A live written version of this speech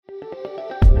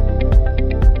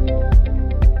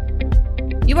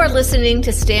You are listening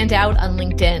to Stand Out on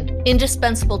LinkedIn,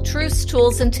 indispensable truths,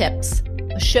 tools, and tips,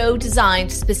 a show designed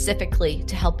specifically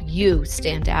to help you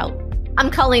stand out.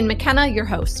 I'm Colleen McKenna, your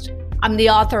host. I'm the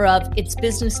author of It's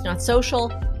Business Not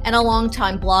Social and a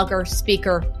longtime blogger,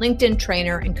 speaker, LinkedIn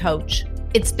trainer, and coach.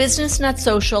 It's Business Not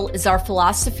Social is our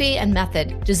philosophy and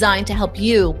method designed to help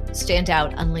you stand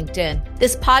out on LinkedIn.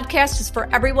 This podcast is for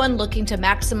everyone looking to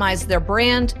maximize their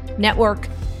brand, network,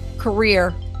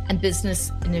 career, and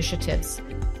business initiatives.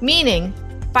 Meaning,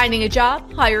 finding a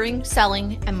job, hiring,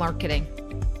 selling, and marketing.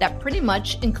 That pretty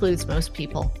much includes most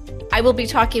people. I will be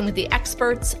talking with the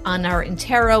experts on our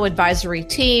Intero advisory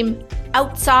team,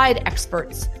 outside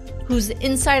experts whose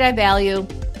insight I value,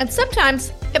 and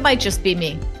sometimes it might just be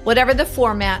me. Whatever the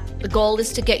format, the goal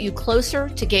is to get you closer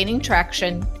to gaining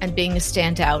traction and being a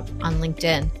standout on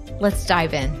LinkedIn. Let's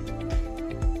dive in.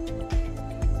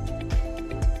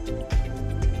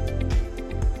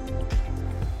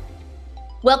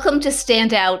 Welcome to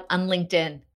Stand Out on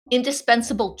LinkedIn,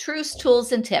 indispensable truths,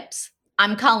 tools, and tips.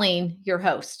 I'm Colleen, your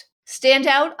host. Stand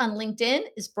Out on LinkedIn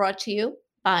is brought to you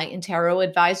by Intero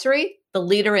Advisory, the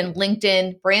leader in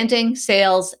LinkedIn branding,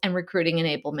 sales, and recruiting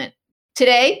enablement.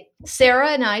 Today,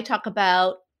 Sarah and I talk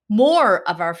about more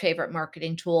of our favorite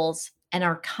marketing tools and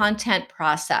our content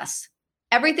process.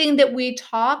 Everything that we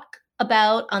talk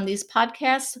about on these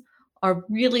podcasts are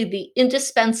really the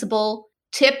indispensable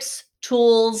tips,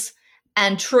 tools,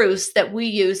 and truths that we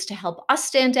use to help us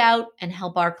stand out and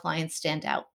help our clients stand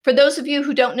out. For those of you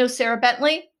who don't know Sarah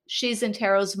Bentley, she's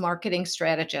Intero's marketing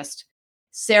strategist.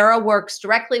 Sarah works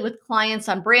directly with clients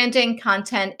on branding,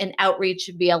 content, and outreach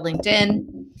via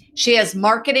LinkedIn. She has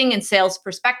marketing and sales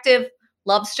perspective,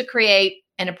 loves to create,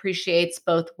 and appreciates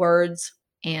both words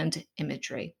and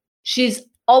imagery. She's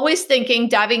always thinking,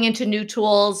 diving into new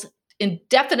tools, and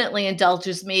definitely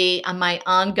indulges me on my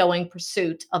ongoing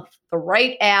pursuit of the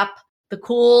right app, the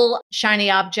cool,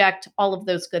 shiny object, all of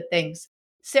those good things.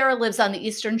 Sarah lives on the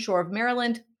Eastern Shore of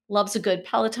Maryland, loves a good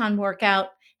Peloton workout,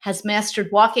 has mastered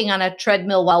walking on a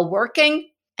treadmill while working,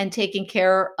 and taking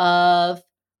care of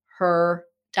her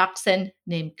dachshund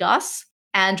named Gus.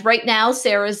 And right now,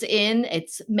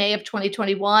 it's May of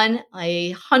 2021,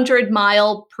 a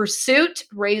 100-mile pursuit,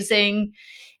 raising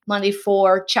money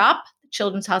for CHOP,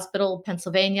 Children's Hospital of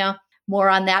Pennsylvania. More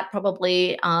on that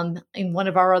probably in one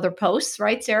of our other posts,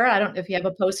 right, Sarah? I don't know if you have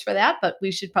a post for that, but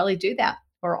we should probably do that.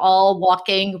 We're all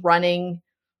walking, running,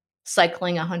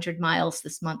 cycling 100 miles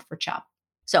this month for CHOP.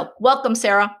 So welcome,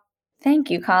 Sarah. Thank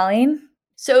you, Colleen.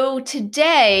 So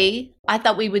today, I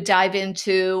thought we would dive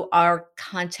into our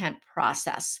content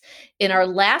process. In our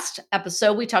last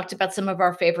episode, we talked about some of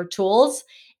our favorite tools.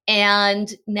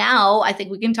 And now I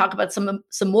think we can talk about some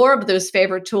more of those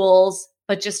favorite tools,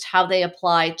 but just how they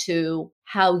apply to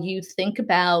how you think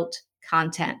about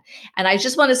content. And I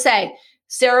just want to say,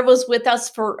 Sarah was with us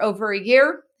for over a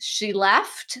year. She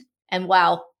left, and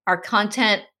wow, our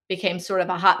content became sort of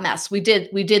a hot mess. We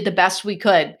did the best we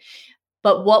could.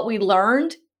 But what we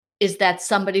learned is that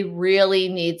somebody really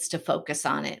needs to focus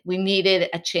on it. We needed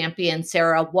a champion.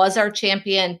 Sarah was our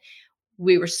champion.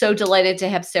 We were so delighted to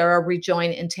have Sarah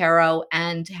rejoin Intero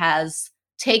and has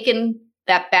taken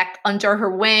that back under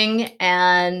her wing.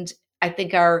 And I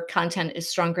think our content is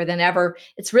stronger than ever.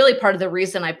 It's really part of the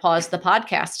reason I paused the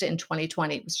podcast in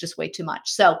 2020. It was just way too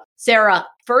much. So Sarah,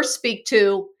 first speak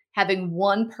to having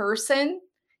one person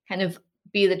kind of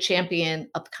be the champion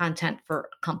of content for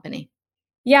a company.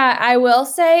 Yeah, I will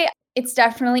say it's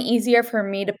definitely easier for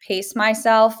me to pace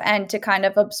myself and to kind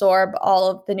of absorb all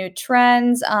of the new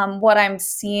trends, what I'm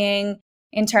seeing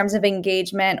in terms of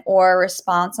engagement or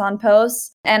response on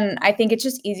posts. And I think it's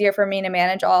just easier for me to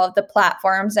manage all of the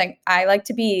platforms. And I like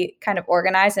to be kind of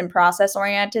organized and process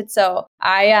oriented. So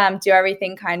I do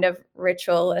everything kind of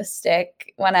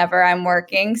ritualistic whenever I'm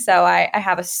working. So I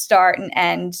have a start and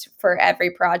end for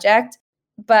every project.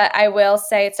 But I will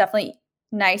say it's definitely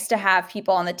nice to have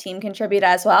people on the team contribute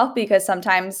as well, because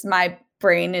sometimes my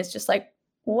brain is just like,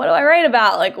 what do I write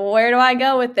about? Like, where do I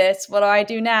go with this? What do I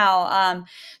do now?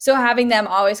 So having them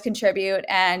always contribute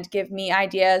and give me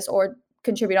ideas or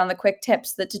contribute on the quick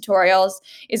tips, the tutorials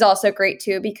is also great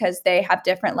too, because they have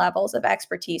different levels of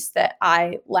expertise that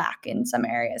I lack in some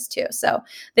areas too. So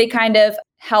they kind of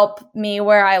help me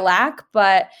where I lack,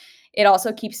 but it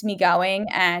also keeps me going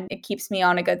and it keeps me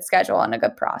on a good schedule and a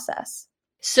good process.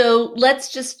 So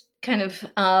let's just kind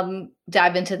of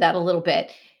dive into that a little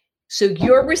bit. So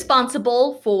you're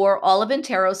responsible for all of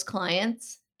Intero's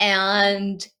clients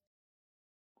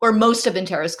or most of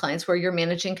Intero's clients where you're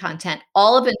managing content,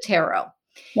 all of Intero.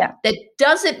 Yeah. That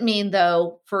doesn't mean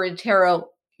though, for Intero,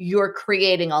 you're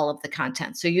creating all of the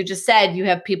content. So you just said you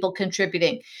have people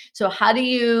contributing. So how do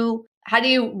you how do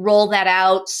you roll that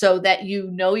out so that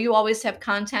you always have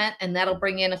content, and that'll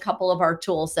bring in a couple of our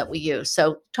tools that we use.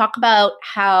 So talk about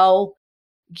how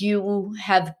you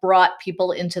have brought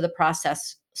people into the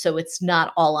process so it's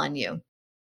not all on you.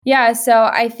 Yeah, so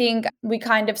I think we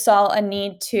kind of saw a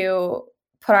need to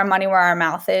put our money where our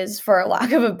mouth is, for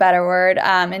lack of a better word,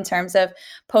 in terms of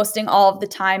posting all of the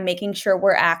time, making sure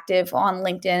we're active on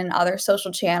LinkedIn and other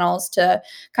social channels to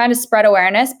kind of spread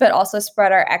awareness, but also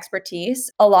spread our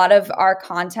expertise. A lot of our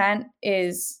content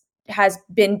has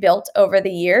been built over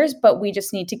the years, but we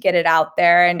just need to get it out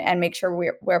there and make sure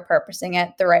we're purposing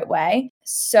it the right way.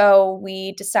 So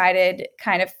we decided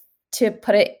kind of to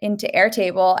put it into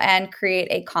Airtable and create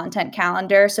a content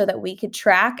calendar so that we could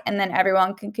track, and then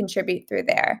everyone can contribute through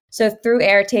there. So through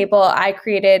Airtable, I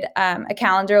created a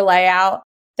calendar layout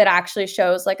that actually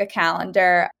shows like a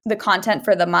calendar, the content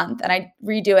for the month. And I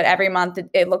redo it every month.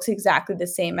 It looks exactly the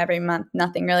same every month.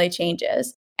 Nothing really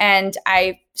changes. And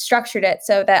I structured it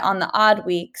so that on the odd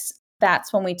weeks,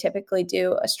 that's when we typically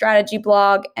do a strategy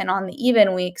blog. And on the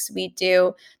even weeks, we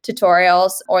do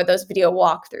tutorials or those video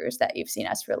walkthroughs that you've seen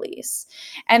us release.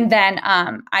 And then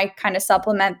I kind of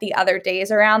supplement the other days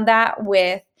around that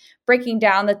with breaking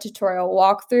down the tutorial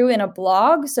walkthrough in a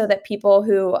blog so that people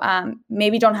who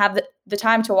maybe don't have the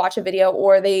time to watch a video,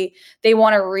 or they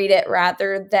want to read it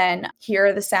rather than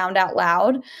hear the sound out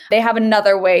loud, they have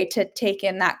another way to take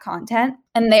in that content.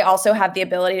 And they also have the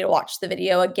ability to watch the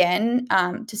video again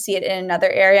to see it in another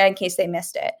area in case they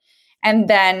missed it. And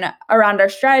then around our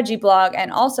strategy blog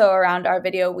and also around our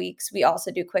video weeks, we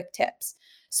also do quick tips.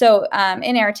 So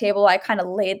in Airtable, I kind of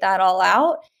laid that all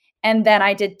out. And then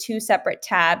I did 2 separate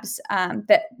tabs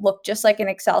that look just like an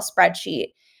Excel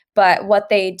spreadsheet. But what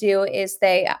they do is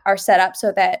they are set up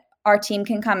so that our team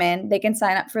can come in, they can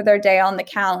sign up for their day on the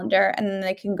calendar, and then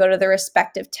they can go to the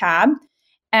respective tab.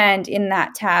 And in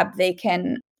that tab, they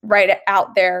can write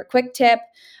out their quick tip.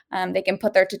 They can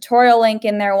put their tutorial link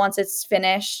in there once it's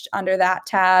finished under that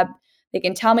tab. They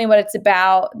can tell me what it's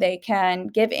about. They can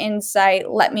give insight,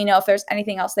 let me know if there's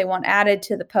anything else they want added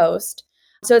to the post.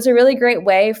 So it's a really great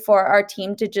way for our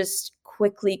team to just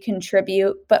quickly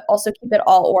contribute, but also keep it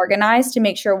all organized to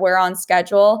make sure we're on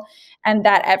schedule and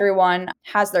that everyone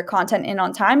has their content in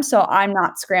on time. So I'm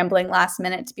not scrambling last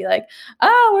minute to be like,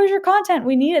 oh, where's your content?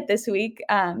 We need it this week.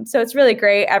 So it's really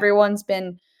great. Everyone's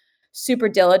been super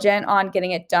diligent on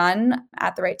getting it done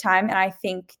at the right time. And I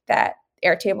think that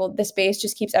Airtable, the space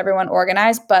just keeps everyone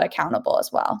organized, but accountable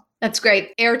as well. That's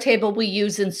great. Airtable we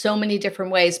use in so many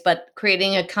different ways, but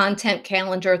creating a content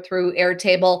calendar through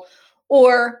Airtable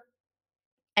or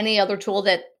any other tool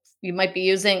that you might be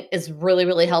using is really,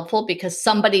 really helpful because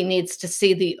somebody needs to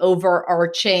see the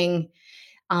overarching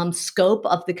scope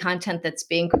of the content that's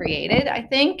being created, I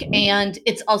think. And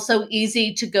it's also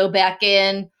easy to go back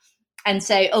in and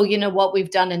say, oh, you know what,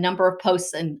 we've done a number of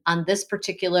posts on this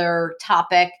particular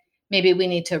topic. Maybe we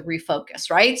need to refocus,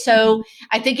 right? So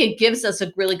I think it gives us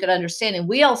a really good understanding.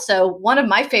 We also, one of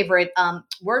my favorite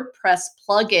WordPress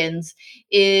plugins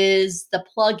is the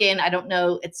plugin, I don't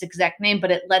know its exact name, but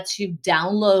it lets you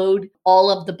download all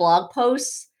of the blog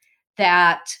posts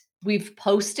that we've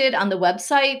posted on the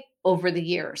website over the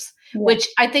years, which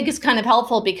I think is kind of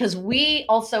helpful because we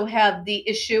also have the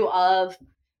issue of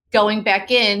going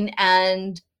back in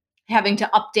and having to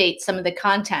update some of the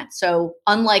content. So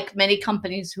unlike many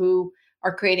companies who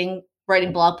are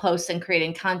writing blog posts and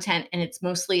creating content, and it's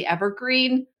mostly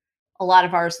evergreen, a lot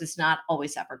of ours is not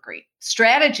always evergreen.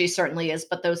 Strategy certainly is,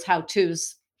 but those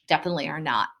how-tos definitely are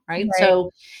not, right?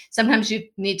 So sometimes you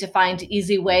need to find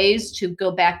easy ways to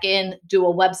go back in, do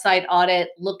a website audit,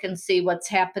 look and see what's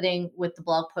happening with the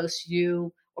blog posts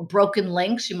or broken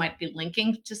links. You might be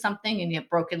linking to something and you have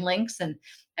broken links, and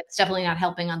it's definitely not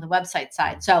helping on the website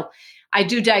side. So I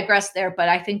do digress there, but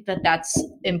I think that that's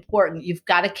important. You've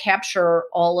got to capture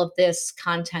all of this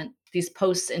content, these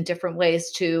posts in different ways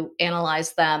to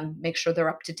analyze them, make sure they're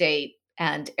up to date,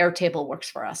 and Airtable works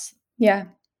for us. Yeah,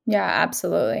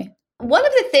 absolutely. One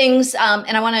of the things,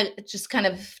 and I want to just kind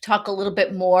of talk a little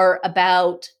bit more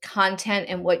about content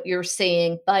and what you're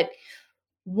seeing, but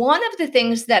one of the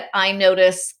things that I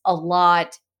notice a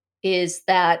lot is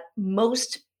that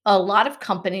a lot of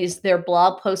companies, their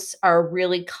blog posts are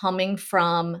really coming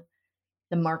from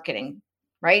the marketing,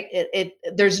 right?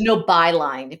 There's no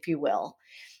byline, if you will.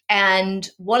 And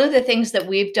one of the things that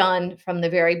we've done from the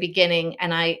very beginning,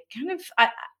 and I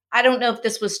don't know if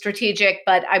this was strategic,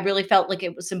 but I really felt like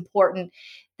it was important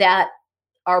that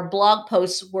our blog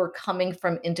posts were coming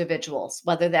from individuals,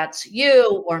 whether that's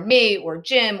you or me or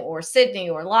Jim or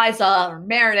Sydney or Liza or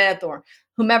Meredith or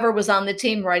whomever was on the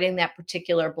team writing that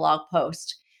particular blog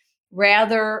post.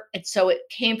 So it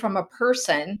came from a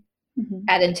person Mhm.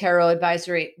 at Intero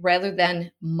Advisory rather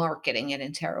than marketing at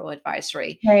Intero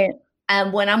Advisory. Right.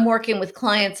 And when I'm working with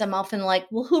clients, I'm often like,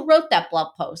 well, who wrote that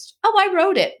blog post? Oh, I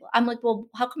wrote it. I'm like, well,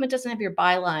 how come it doesn't have your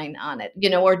byline on it?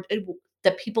 Or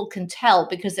that people can tell,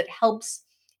 because it helps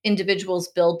individuals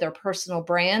build their personal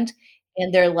brand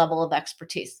and their level of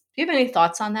expertise. Do you have any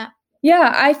thoughts on that?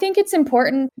 Yeah, I think it's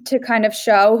important to kind of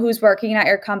show who's working at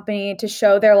your company, to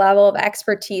show their level of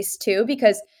expertise too,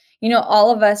 because, all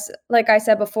of us, like I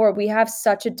said before, we have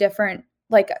such a different,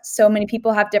 like so many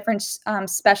people have different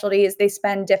specialties. They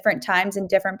spend different times in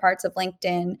different parts of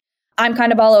LinkedIn. I'm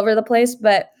kind of all over the place,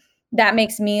 but that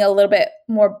makes me a little bit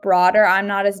more broader. I'm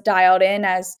not as dialed in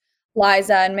as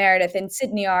Liza and Meredith and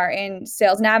Sydney are in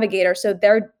Sales Navigator. So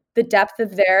the depth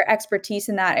of their expertise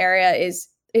in that area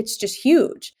it's just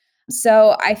huge.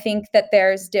 So I think that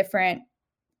there's different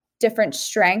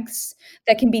strengths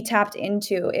that can be tapped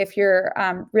into if you're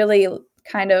really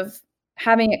kind of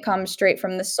having it come straight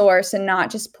from the source and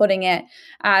not just putting it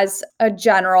as a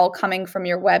general coming from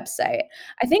your website.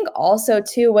 I think also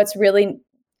too, what's really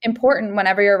important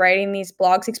whenever you're writing these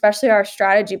blogs, especially our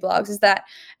strategy blogs, is that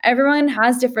everyone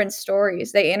has different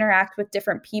stories. They interact with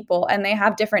different people and they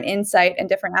have different insight and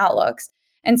different outlooks.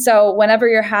 And so whenever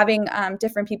you're having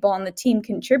different people on the team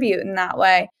contribute in that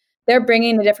way, they're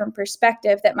bringing a different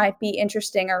perspective that might be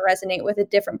interesting or resonate with a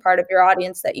different part of your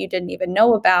audience that you didn't even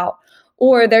know about,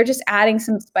 or they're just adding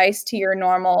some spice to your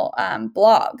normal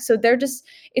blog. So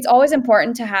it's always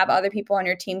important to have other people on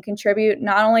your team contribute,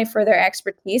 not only for their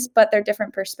expertise, but their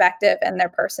different perspective and their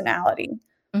personality.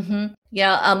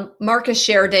 Yeah, Marcus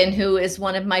Sheridan, who is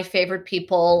one of my favorite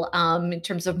people in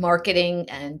terms of marketing,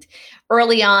 and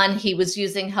early on he was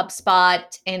using HubSpot.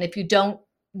 And if you don't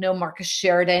know Marcus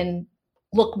Sheridan,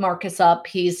 look Marcus up.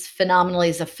 He's phenomenal.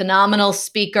 He's a phenomenal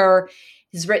speaker.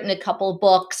 He's written a couple of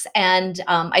books, and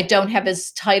I don't have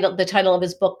the title of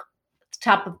his book, at the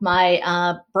top of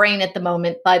my brain at the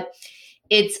moment, but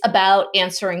it's about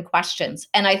answering questions.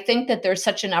 And I think that there's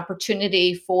such an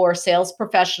opportunity for sales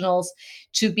professionals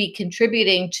to be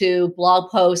contributing to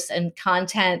blog posts and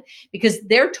content, because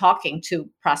they're talking to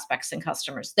prospects and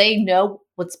customers. They know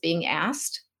what's being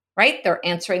asked, right? They're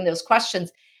answering those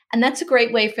questions. And that's a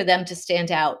great way for them to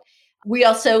stand out.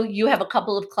 You have a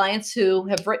couple of clients who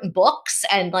have written books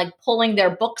and like pulling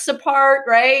their books apart,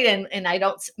 right? And I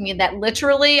don't mean that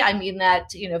literally, I mean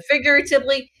that,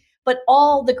 figuratively, but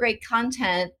all the great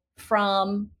content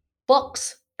from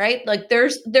books, right? Like there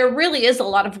really is a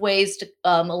lot of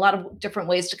a lot of different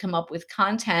ways to come up with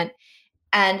content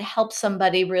and help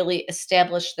somebody really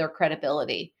establish their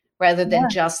credibility rather than Yeah.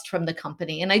 just from the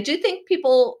company. And I do think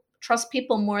people trust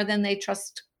people more than they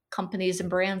trust companies and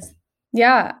brands.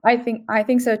 Yeah, I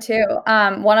think so too.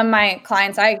 One of my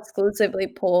clients, I exclusively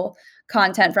pull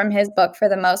content from his book for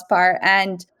the most part,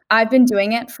 and I've been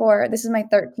doing it for this is my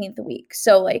 13th week.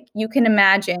 So like you can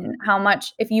imagine how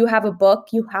much if you have a book,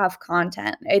 you have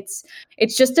content. It's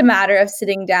just a matter of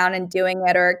sitting down and doing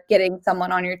it or getting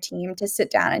someone on your team to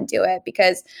sit down and do it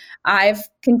because I've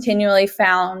continually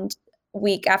found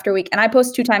week after week and I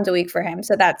post 2 times a week for him.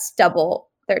 So that's double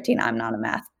 13. I'm not a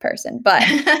math person, but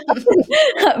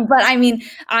but I mean,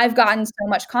 I've gotten so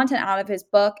much content out of his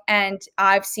book and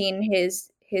I've seen his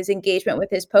engagement with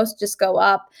his posts just go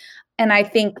up. And I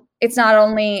think it's not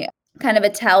only kind of a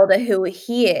tell to who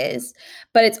he is,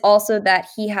 but it's also that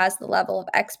he has the level of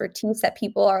expertise that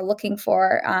people are looking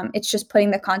for. It's just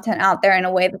putting the content out there in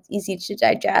a way that's easy to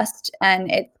digest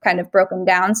and it's kind of broken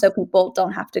down so people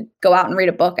don't have to go out and read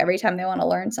a book every time they want to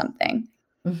learn something.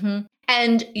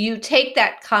 And you take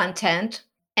that content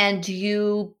and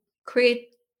you create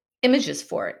images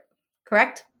for it,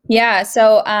 correct? Yeah.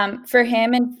 So for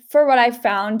him and for what I've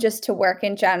found just to work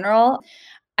in general,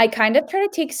 I kind of try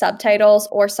to take subtitles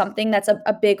or something that's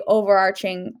a big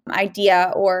overarching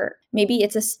idea, or maybe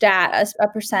it's a stat, a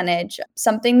percentage,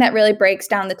 something that really breaks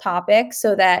down the topic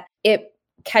so that it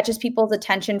catches people's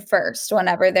attention first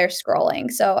whenever they're scrolling.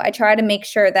 So I try to make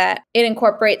sure that it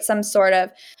incorporates some sort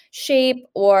of shape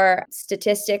or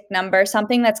statistic number,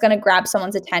 something that's going to grab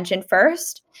someone's attention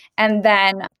first. And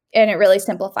it really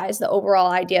simplifies the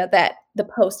overall idea that the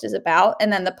post is about.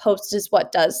 And then the post is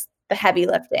what does the heavy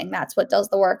lifting. That's what does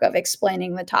the work of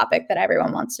explaining the topic that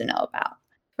everyone wants to know about.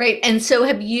 Right. And so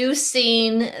have you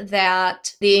seen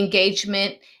that the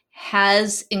engagement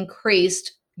has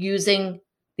increased using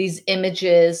these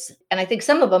images? And I think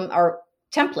some of them are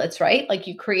templates, right? Like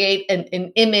you create an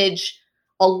image,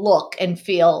 a look and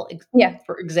feel, Yeah.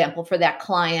 for example, for that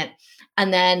client.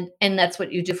 And that's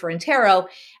what you do for Intero.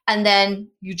 And then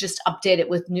you just update it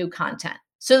with new content.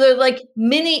 So they're like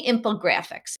mini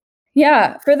infographics.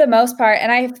 Yeah, for the most part.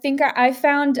 And I think I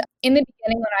found in the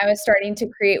beginning when I was starting to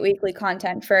create weekly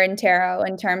content for Intero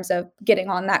in terms of getting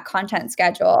on that content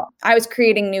schedule, I was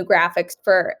creating new graphics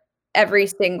for every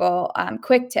single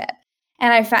quick tip.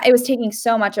 And I found it was taking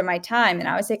so much of my time. And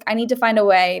I was like, I need to find a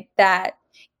way that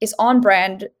is on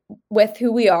brand with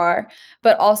who we are,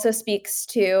 but also speaks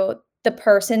to the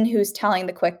person who's telling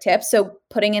the quick tip. So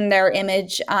putting in their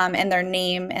image and their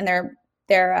name and their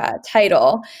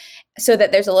title so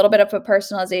that there's a little bit of a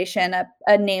personalization,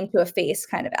 a name to a face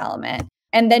kind of element.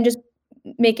 And then just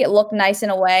make it look nice in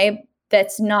a way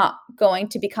that's not going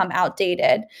to become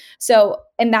outdated. So,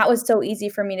 and that was so easy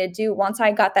for me to do. Once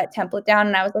I got that template down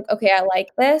and I was like, okay, I like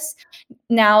this.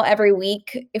 Now, every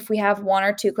week, if we have one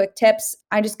or two quick tips,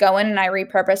 I just go in and I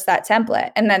repurpose that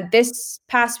template. And then this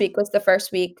past week was the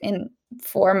first week in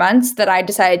 4 months that I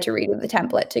decided to redo the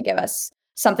template to give us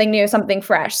something new, something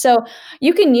fresh. So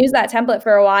you can use that template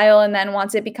for a while, and then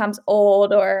once it becomes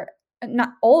old, or not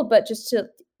old, but just to,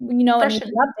 a new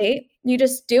Freshen. update, you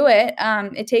just do it.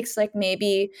 It takes like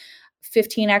maybe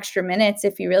 15 extra minutes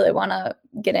if you really want to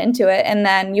get into it. And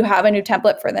then you have a new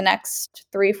template for the next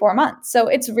 3-4 months. So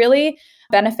it's really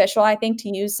beneficial, I think,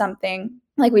 to use something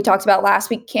like we talked about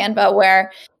last week, Canva,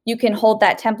 where you can hold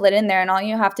that template in there and all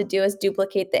you have to do is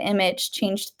duplicate the image,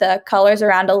 change the colors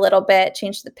around a little bit,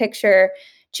 change the picture,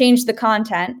 change the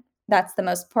content. That's the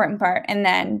most important part. And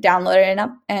then download it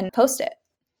up and post it.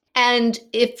 And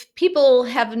if people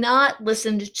have not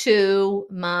listened to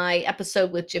my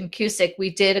episode with Jim Cusick, we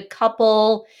did a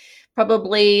couple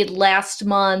probably last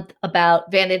month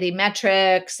about vanity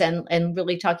metrics and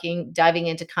really diving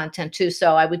into content too.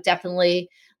 So I would definitely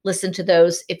listen to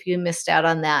those if you missed out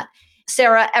on that.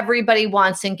 Sarah, everybody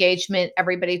wants engagement.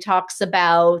 Everybody talks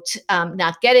about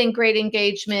not getting great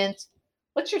engagement.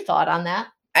 What's your thought on that?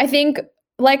 I think,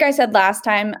 like I said last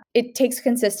time, it takes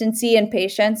consistency and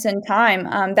patience and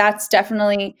time. That's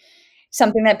definitely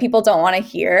something that people don't want to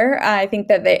hear. I think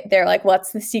that they're like,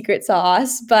 what's the secret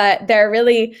sauce? But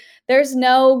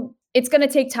it's going to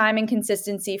take time and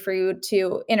consistency for you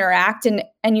to interact,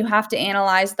 and you have to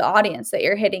analyze the audience that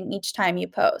you're hitting each time you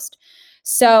post.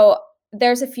 So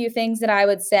there's a few things that I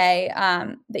would say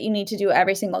that you need to do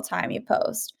every single time you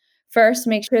post. First,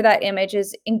 make sure that image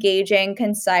is engaging,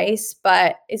 concise,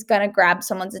 but is going to grab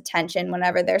someone's attention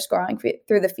whenever they're scrolling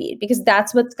through the feed, because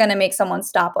that's what's going to make someone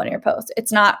stop on your post.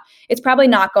 It's probably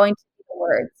not going to be the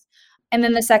words. And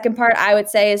then the second part I would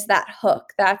say is that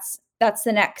hook. That's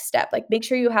the next step. Like, make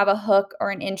sure you have a hook or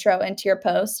an intro into your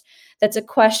post that's a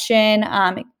question,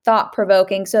 thought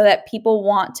provoking, so that people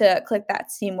want to click that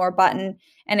see more button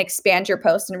and expand your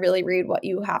post and really read what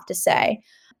you have to say.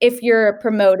 If you're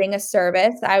promoting a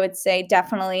service, I would say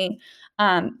definitely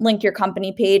link your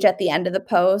company page at the end of the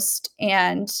post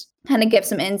and kind of give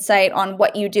some insight on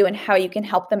what you do and how you can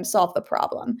help them solve the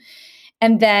problem.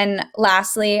 And then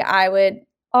lastly, I would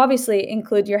obviously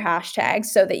include your hashtags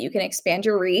so that you can expand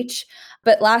your reach.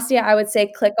 But lastly, I would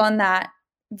say click on that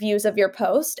views of your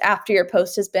post after your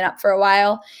post has been up for a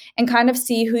while and kind of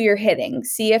see who you're hitting,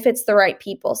 see if it's the right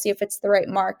people, see if it's the right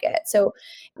market. So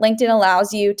LinkedIn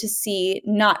allows you to see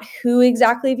not who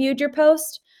exactly viewed your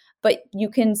post, but you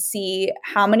can see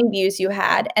how many views you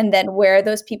had and then where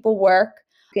those people work.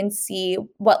 You can see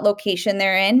what location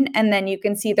they're in, and then you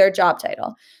can see their job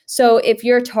title. So if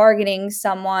you're targeting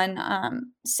someone,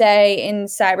 say in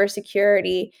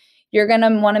cybersecurity, you're going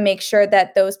to want to make sure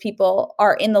that those people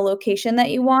are in the location that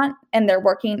you want and they're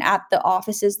working at the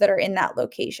offices that are in that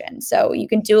location. So you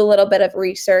can do a little bit of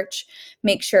research,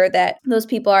 make sure that those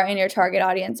people are in your target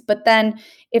audience. But then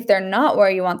if they're not where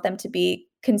you want them to be,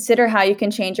 consider how you can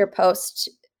change your post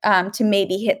to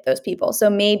maybe hit those people. So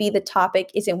maybe the topic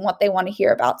isn't what they want to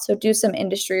hear about. So do some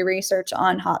industry research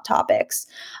on hot topics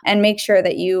and make sure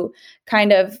that you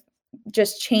kind of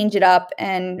just change it up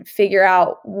and figure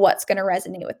out what's going to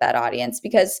resonate with that audience,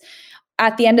 because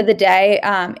at the end of the day,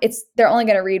 they're only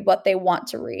going to read what they want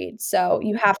to read. So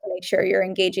you have to make sure you're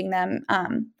engaging them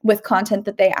with content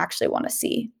that they actually want to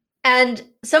see. And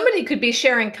somebody could be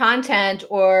sharing content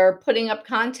or putting up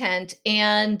content,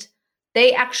 and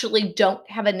they actually don't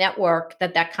have a network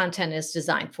that content is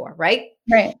designed for, right?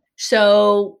 Right.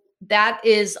 So that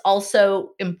is also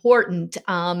important.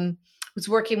 I was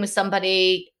working with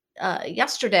somebody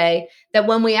yesterday that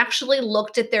when we actually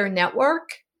looked at their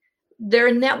network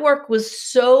was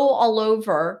so all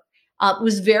over. It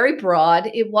was very broad.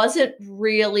 It wasn't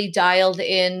really dialed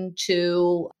in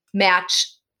to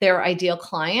match their ideal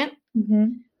client.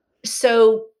 Mm-hmm.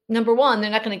 So number one, they're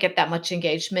not going to get that much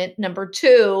engagement. Number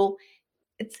two,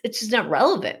 it's just not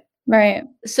relevant. Right.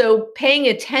 So paying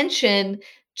attention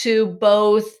to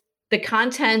both the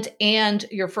content and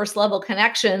your first level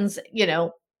connections,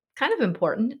 kind of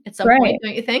important at some Right. point,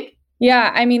 don't you think?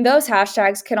 Yeah, I mean, those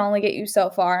hashtags can only get you so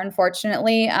far,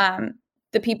 unfortunately.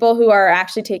 The people who are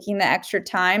actually taking the extra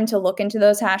time to look into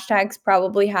those hashtags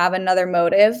probably have another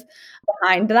motive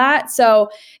behind that. So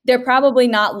they're probably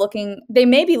not looking, they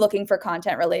may be looking for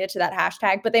content related to that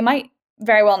hashtag, but they might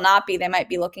very well not be. They might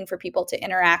be looking for people to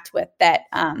interact with that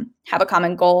have a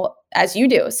common goal as you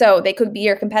do. So they could be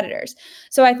your competitors.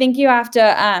 So I think you have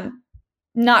to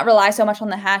not rely so much on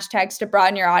the hashtags to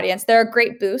broaden your audience. They're a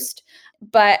great boost,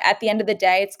 but at the end of the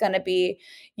day, it's going to be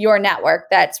your network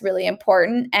that's really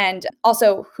important, and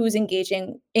also who's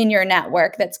engaging in your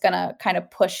network that's going to kind of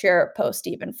push your post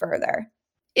even further.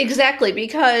 Exactly,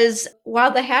 because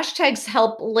while the hashtags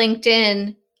help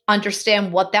LinkedIn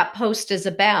understand what that post is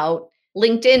about,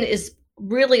 LinkedIn is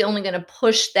really only going to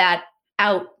push that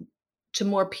out to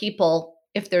more people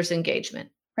if there's engagement.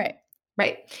 Right.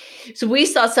 Right. So we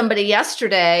saw somebody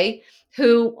yesterday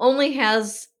who only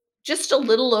has just a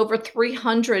little over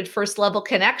 300 first level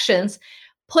connections,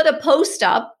 put a post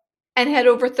up and had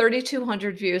over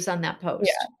 3,200 views on that Yeah.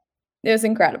 post. It was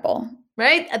incredible.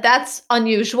 Right? That's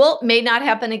unusual. May not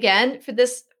happen again for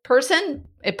this person.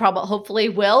 It probably hopefully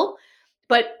will.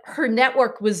 But her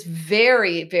network was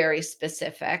very, very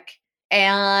specific.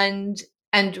 And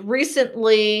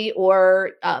recently,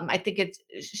 or I think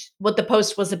what the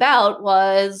post was about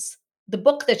was the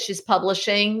book that she's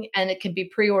publishing, and it can be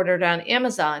pre-ordered on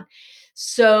Amazon.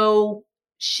 So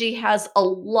she has a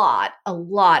lot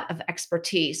of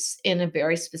expertise in a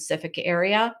very specific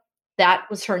area. That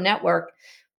was her network,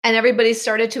 and everybody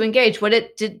started to engage.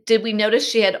 Did we notice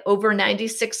she had over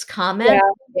 96 Yeah. comments,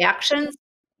 reactions?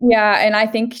 Yeah, and I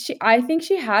think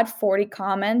she had 40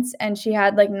 comments and she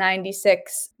had like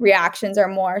 96 reactions or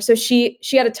more. So she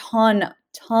had a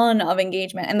ton of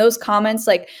engagement, and those comments,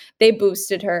 like, they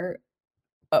boosted her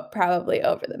probably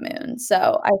over the moon.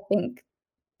 So I think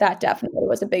that definitely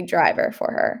was a big driver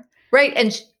for her. Right,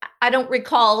 and I don't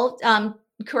recall,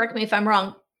 correct me if I'm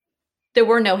wrong, there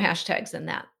were no hashtags in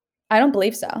that. I don't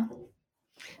believe so.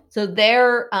 So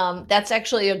that's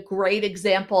actually a great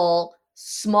example,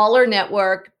 smaller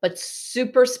network, but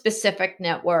super specific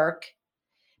network.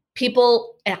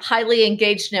 People, a highly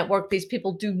engaged network, these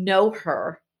people do know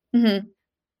her. Mhm.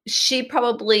 She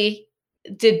probably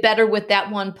did better with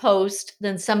that one post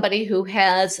than somebody who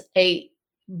has a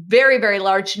very, very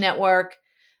large network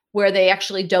where they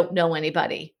actually don't know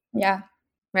anybody. Yeah.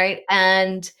 Right.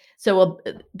 And so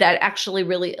that actually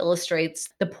really illustrates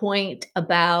the point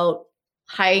about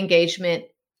high engagement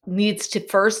needs to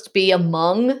first be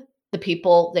among the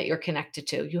people that you're connected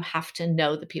to. You have to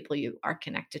know the people you are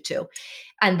connected to.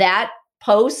 And that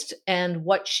post and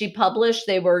what she published,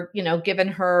 they were, giving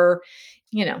her,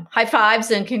 high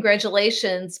fives and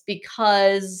congratulations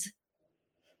because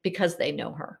they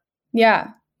know her. Yeah.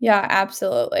 Yeah,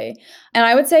 absolutely. And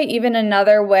I would say even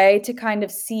another way to kind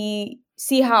of see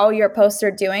how your posts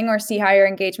are doing or see how your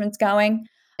engagement's going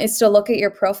is to look at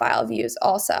your profile views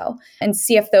also and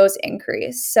see if those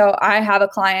increase. So I have a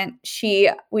client,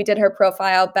 we did her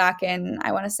profile back in,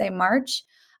 I want to say, March,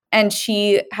 and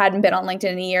she hadn't been on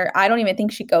LinkedIn in a year. I don't even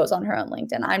think she goes on her own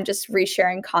LinkedIn. I'm just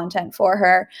resharing content for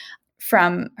her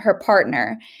from her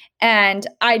partner. And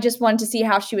I just wanted to see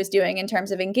how she was doing in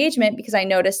terms of engagement, because I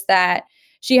noticed that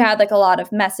she had like a lot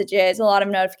of messages, a lot of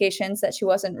notifications that she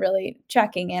wasn't really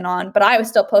checking in on, but I was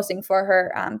still posting for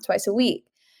her twice a week.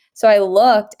 So I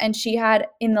looked, and she had,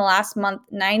 in the last month,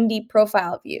 90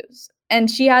 profile views, and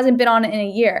she hasn't been on it in a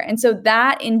year. And so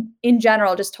that in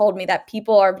general just told me that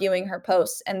people are viewing her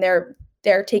posts, and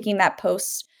they're taking that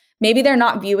post. Maybe they're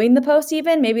not viewing the post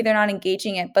even, maybe they're not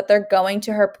engaging it, but they're going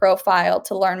to her profile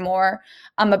to learn more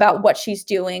about what she's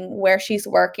doing, where she's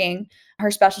working, her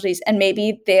specialties, and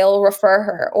maybe they'll refer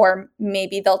her, or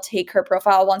maybe they'll take her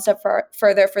profile one step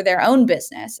further for their own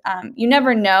business. You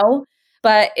never know,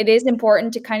 but it is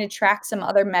important to kind of track some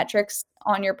other metrics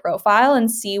on your profile and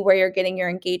see where you're getting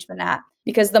your engagement at,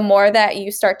 because the more that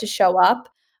you start to show up,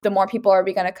 the more people are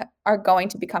going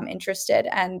to become interested,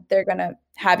 and they're going to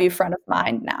have you front of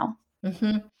mind now.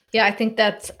 Mm-hmm. Yeah, I think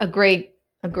that's a great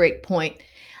point.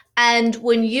 And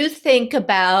when you think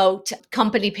about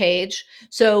company page,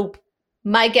 so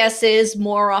my guess is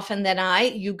more often than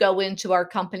you go into our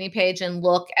company page and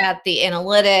look at the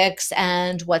analytics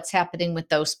and what's happening with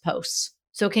those posts.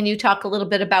 So can you talk a little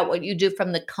bit about what you do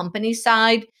from the company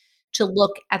side to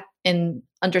look at and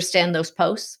understand those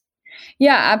posts?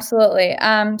 Yeah, absolutely.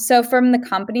 So from the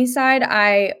company side,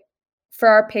 for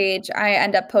our page, I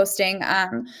end up posting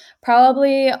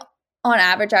probably on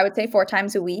average, I would say 4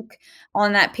 times a week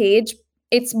on that page.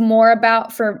 it's more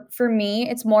about, for me,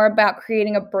 it's more about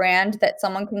creating a brand that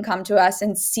someone can come to us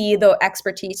and see the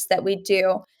expertise that we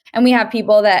do. And we have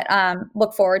people that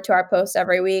look forward to our posts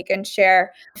every week and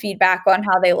share feedback on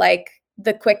how they like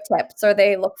the quick tips, or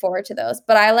they look forward to those.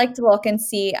 But I like to look and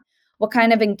see what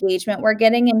kind of engagement we're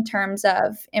getting in terms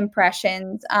of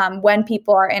impressions, when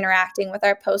people are interacting with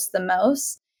our posts the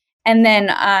most. And then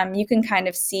you can kind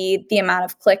of see the amount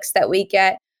of clicks that we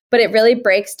get. But it really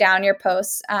breaks down your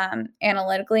posts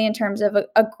analytically in terms of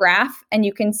a graph. And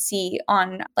you can see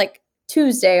on like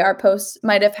Tuesday, our posts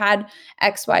might have had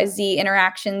XYZ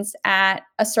interactions at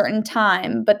a certain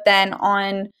time. But then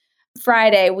on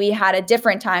Friday, we had a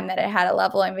different time that it had a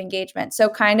level of engagement. So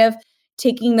kind of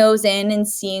taking those in and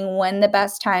seeing when the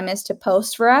best time is to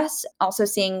post for us, also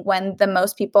seeing when the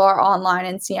most people are online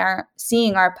and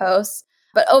seeing our posts.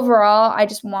 But overall, I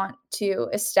just want to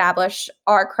establish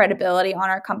our credibility on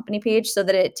our company page so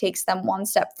that it takes them one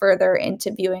step further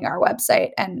into viewing our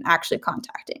website and actually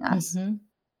contacting us. Mm-hmm.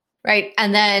 Right.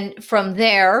 And then from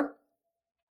there,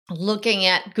 looking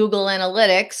at Google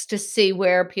Analytics to see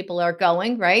where people are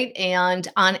going, right? And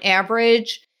on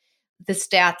average, the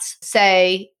stats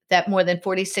say that more than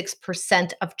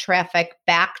 46% of traffic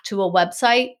back to a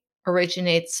website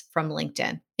originates from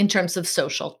LinkedIn in terms of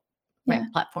social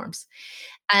platforms.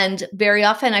 And very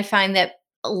often I find that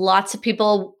lots of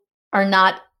people are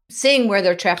not seeing where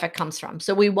their traffic comes from.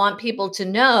 So we want people to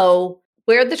know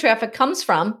where the traffic comes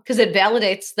from because it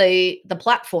validates the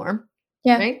platform,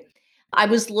 right? I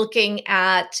was looking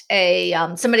at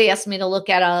somebody asked me to look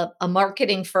at a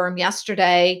marketing firm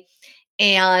yesterday,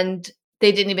 and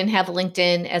they didn't even have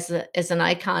LinkedIn as an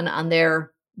icon on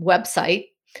their website.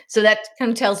 So that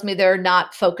kind of tells me they're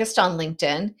not focused on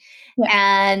LinkedIn. Yeah.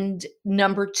 And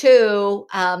number two,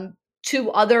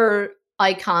 two other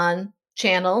icon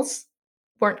channels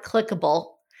weren't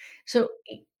clickable. So,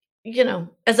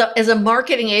 as a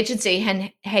marketing agency,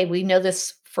 and hey, we know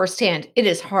this firsthand, it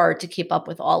is hard to keep up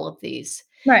with all of these.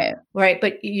 Right.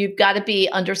 But you've got to be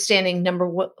understanding number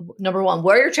one,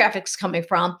 where your traffic's coming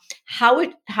from,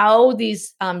 how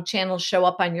these channels show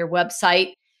up on your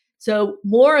website. So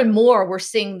more and more, we're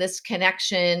seeing this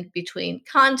connection between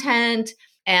content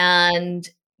and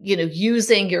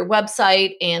using your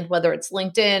website, and whether it's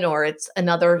LinkedIn or it's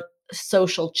another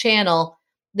social channel,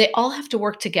 they all have to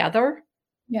work together.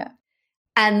 Yeah,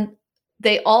 and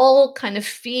they all kind of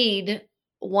feed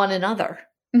one another.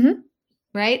 Mm-hmm.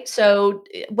 Right. So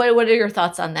what are your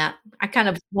thoughts on that? I kind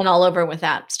of went all over with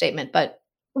that statement, but.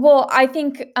 Well, I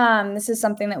think this is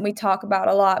something that we talk about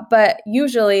a lot, but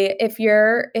usually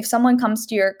if someone comes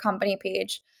to your company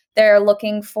page, they're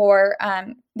looking for,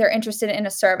 they're interested in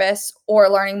a service or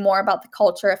learning more about the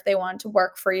culture if they want to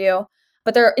work for you,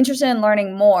 but they're interested in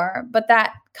learning more. But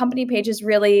that company page is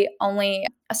really only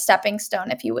a stepping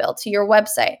stone, if you will, to your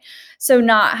website. So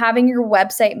not having your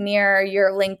website mirror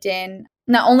your LinkedIn,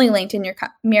 not only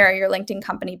mirror your LinkedIn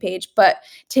company page, but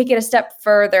take it a step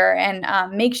further and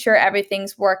make sure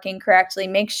everything's working correctly.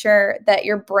 Make sure that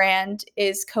your brand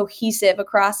is cohesive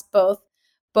across both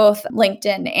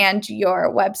LinkedIn and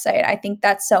your website. I think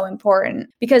that's so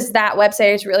important because that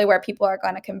website is really where people are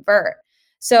going to convert.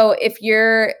 So if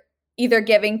you're either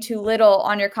giving too little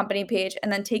on your company page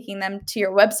and then taking them to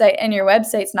your website and your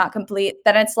website's not complete,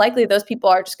 then it's likely those people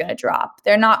are just going to drop.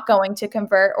 They're not going to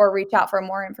convert or reach out for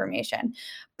more information.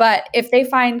 But if they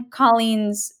find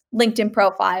Colleen's LinkedIn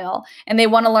profile and they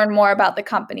want to learn more about the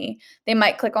company, they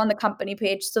might click on the company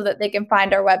page so that they can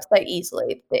find our website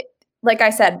easily. Like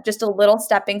I said, just a little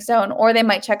stepping stone, or they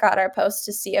might check out our posts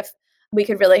to see if we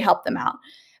could really help them out.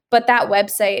 But that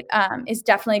website is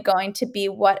definitely going to be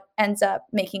what ends up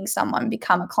making someone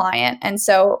become a client. And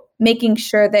so making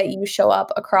sure that you show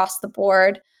up across the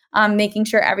board, making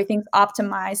sure everything's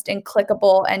optimized and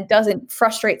clickable and doesn't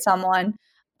frustrate someone,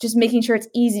 just making sure it's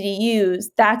easy to use,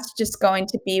 that's just going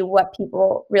to be what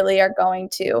people really are going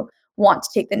to want to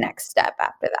take the next step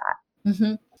after that.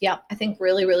 Mm-hmm. Yeah, I think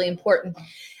really, really important.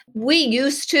 We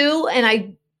used to,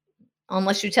 and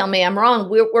unless you tell me I'm wrong,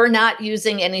 we're not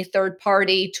using any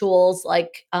third-party tools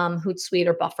like Hootsuite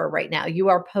or Buffer right now. You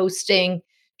are posting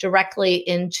directly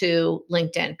into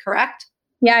LinkedIn, correct?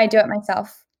 Yeah, I do it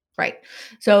myself. Right.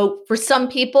 So for some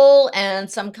people and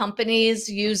some companies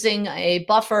using a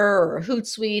Buffer or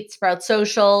Hootsuite, Sprout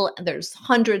Social, there's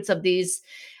hundreds of these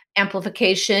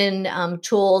amplification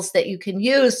tools that you can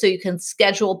use so you can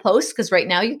schedule posts, because right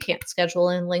now you can't schedule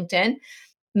in LinkedIn,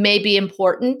 may be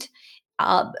important.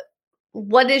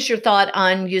 What is your thought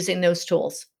on using those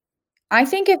tools? I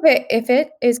think if it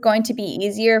is going to be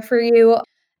easier for you,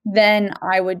 then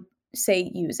I would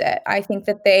say use it. I think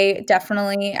that they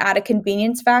definitely add a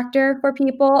convenience factor for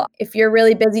people. If you're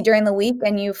really busy during the week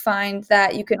and you find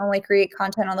that you can only create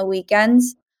content on the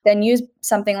weekends, then use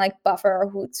something like Buffer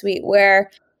or Hootsuite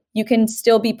where you can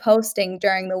still be posting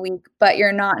during the week, but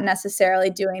you're not necessarily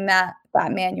doing that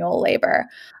manual labor.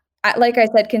 Like I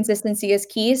said, consistency is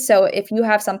key. So if you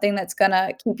have something that's going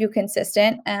to keep you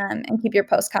consistent and keep your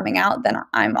posts coming out, then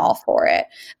I'm all for it.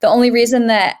 The only reason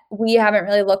that we haven't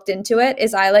really looked into it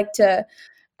is I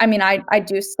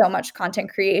do so much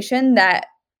content creation that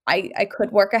I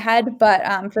could work ahead,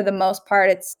 but for the most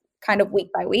part, it's kind of week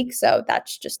by week. So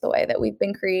that's just the way that we've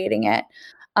been creating it.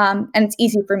 And it's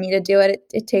easy for me to do it.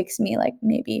 It takes me like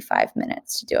maybe 5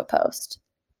 minutes to do a post.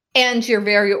 And you're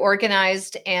very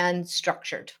organized and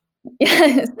structured.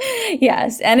 Yes.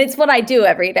 Yes. And it's what I do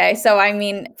every day. So, I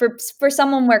mean, for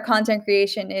someone where content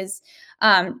creation is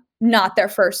not their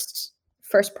first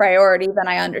priority, then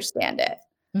I understand it.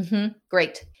 Mm-hmm.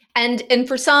 Great. And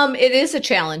for some, it is a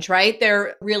challenge, right?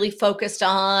 They're really focused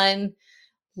on,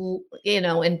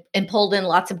 and pulled in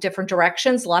lots of different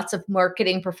directions. Lots of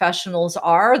marketing professionals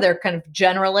they're kind of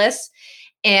generalists.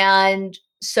 And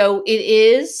so it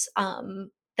is,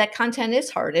 that content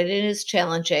is hard and it is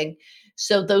challenging.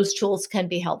 So those tools can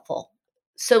be helpful.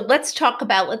 So let's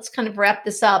kind of wrap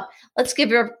this up. Let's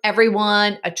give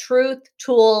everyone a truth,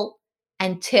 tool,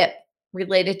 and tip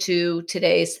related to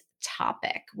today's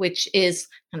topic, which is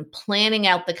kind of planning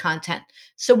out the content.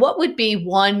 So what would be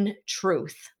one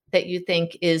truth that you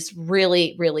think is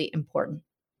really, really important?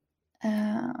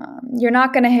 You're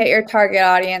not going to hit your target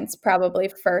audience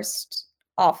probably first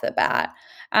off the bat.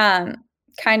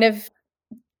 Kind of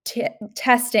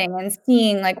testing and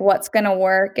seeing like what's going to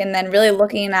work, and then really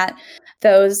looking at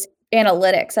those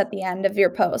analytics at the end of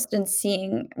your post and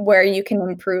seeing where you can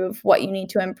improve, what you need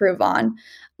to improve on.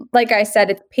 Like I said,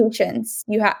 it's patience.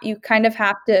 You kind of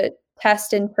have to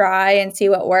test and try and see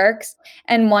what works.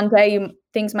 And one day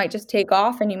things might just take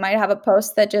off, and you might have a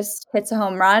post that just hits a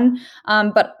home run.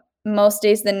 But most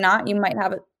days than not, you might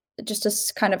have just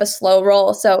a kind of a slow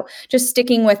roll. So just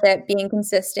sticking with it, being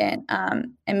consistent,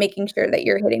 and making sure that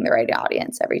you're hitting the right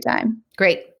audience every time.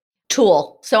 Great.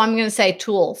 Tool. So I'm going to say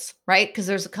tools, right? Because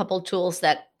there's a couple of tools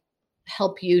that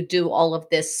help you do all of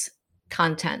this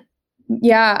content.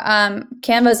 Yeah,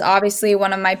 Canva is obviously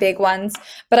one of my big ones,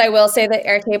 but I will say that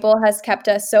Airtable has kept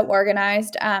us so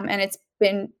organized, and it's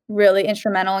been really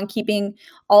instrumental in keeping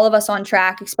all of us on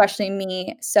track, especially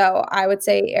me. So I would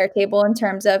say Airtable in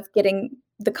terms of getting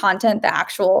the content, the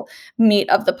actual meat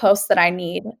of the posts that I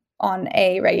need on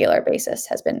a regular basis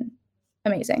has been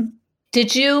amazing.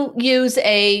 Did you use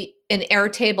an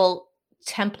Airtable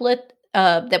template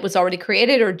that was already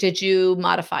created, or did you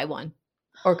modify one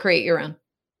or create your own?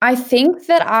 I think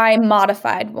that I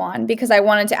modified one because I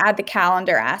wanted to add the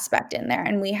calendar aspect in there,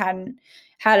 and we hadn't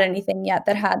had anything yet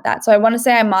that had that. So I want to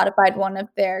say I modified one of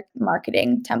their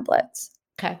marketing templates.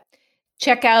 Okay.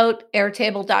 Check out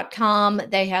airtable.com.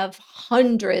 They have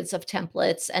hundreds of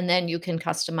templates, and then you can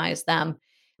customize them.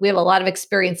 We have a lot of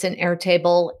experience in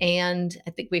Airtable, and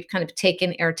I think we've kind of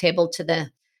taken Airtable to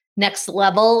the next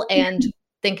level and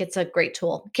think it's a great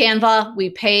tool. Canva,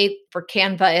 we pay for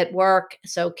Canva at work.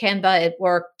 So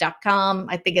canvaatwork.com,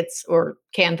 I think or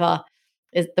Canva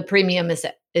is the premium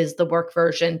is the work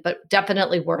version, but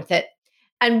definitely worth it.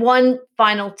 And one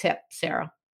final tip,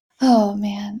 Sarah. Oh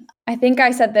man, I think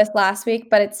I said this last week,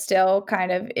 but it still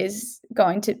kind of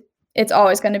it's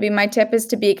always going to be my tip, is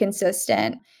to be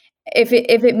consistent. If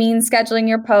it means scheduling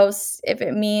your posts, if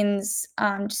it means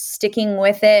just sticking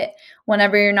with it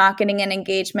whenever you're not getting an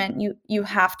engagement, you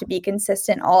have to be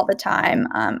consistent all the time.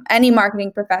 Any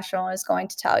marketing professional is going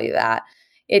to tell you that.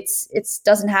 It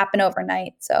doesn't happen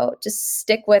overnight. So just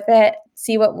stick with it,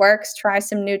 see what works, try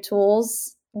some new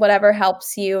tools, whatever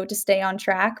helps you to stay on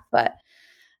track, but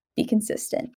be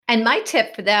consistent. And my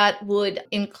tip for that would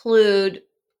include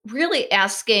really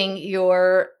asking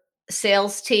your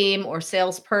sales team or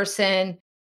salesperson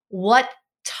what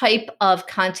type of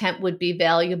content would be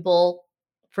valuable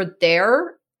for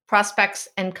their prospects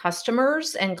and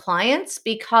customers and clients,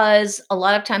 because a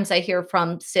lot of times I hear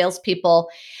from salespeople,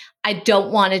 I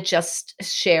don't want to just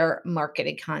share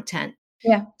marketing content.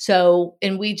 Yeah. So,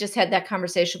 and we just had that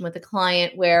conversation with a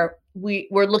client where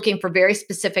we're looking for very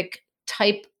specific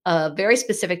type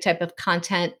of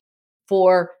content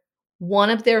for one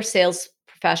of their sales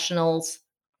professionals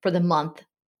for the month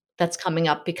that's coming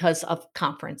up because of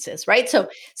conferences, right? So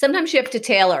sometimes you have to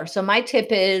tailor. So my tip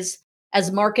is,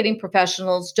 as marketing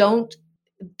professionals,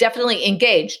 definitely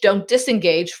engage, don't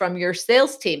disengage from your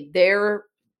sales team. They're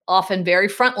often very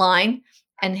frontline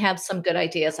and have some good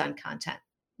ideas on content.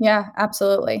 Yeah,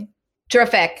 absolutely.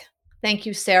 Terrific. Thank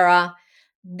you, Sarah.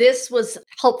 This was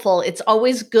helpful. It's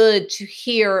always good to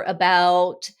hear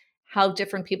about how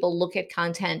different people look at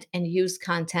content and use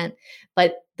content,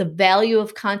 but the value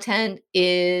of content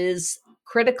is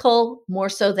critical more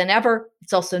so than ever.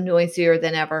 It's also noisier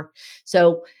than ever.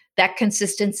 So that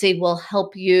consistency will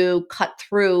help you cut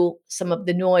through some of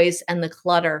the noise and the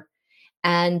clutter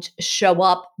and show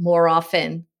up more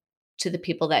often to the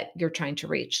people that you're trying to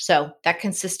reach. So that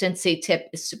consistency tip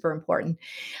is super important.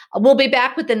 We'll be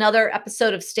back with another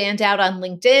episode of Stand Out on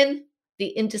LinkedIn, the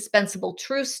indispensable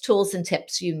truths, tools, and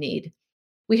tips you need.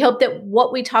 We hope that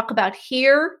what we talk about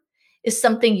here is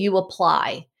something you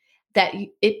apply, that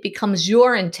it becomes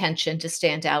your intention to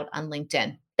stand out on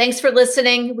LinkedIn. Thanks for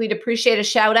listening. We'd appreciate a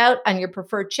shout out on your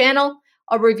preferred channel,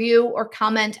 a review, or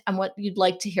comment on what you'd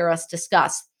like to hear us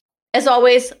discuss. As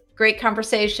always, great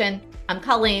conversation. I'm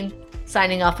Colleen,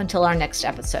 signing off until our next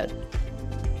episode.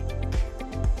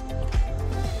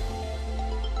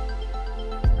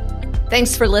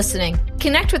 Thanks for listening.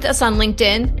 Connect with us on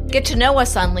LinkedIn, get to know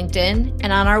us on LinkedIn,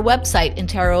 and on our website,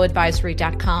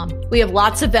 interoadvisory.com. We have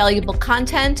lots of valuable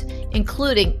content,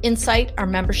 including Insight, our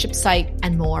membership site,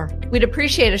 and more. We'd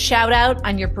appreciate a shout out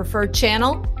on your preferred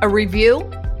channel, a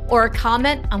review, or a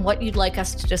comment on what you'd like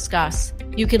us to discuss.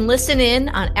 You can listen in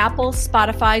on Apple,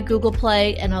 Spotify, Google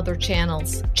Play, and other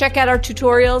channels. Check out our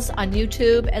tutorials on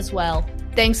YouTube as well.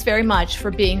 Thanks very much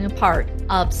for being a part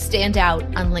of Stand Out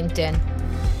on LinkedIn.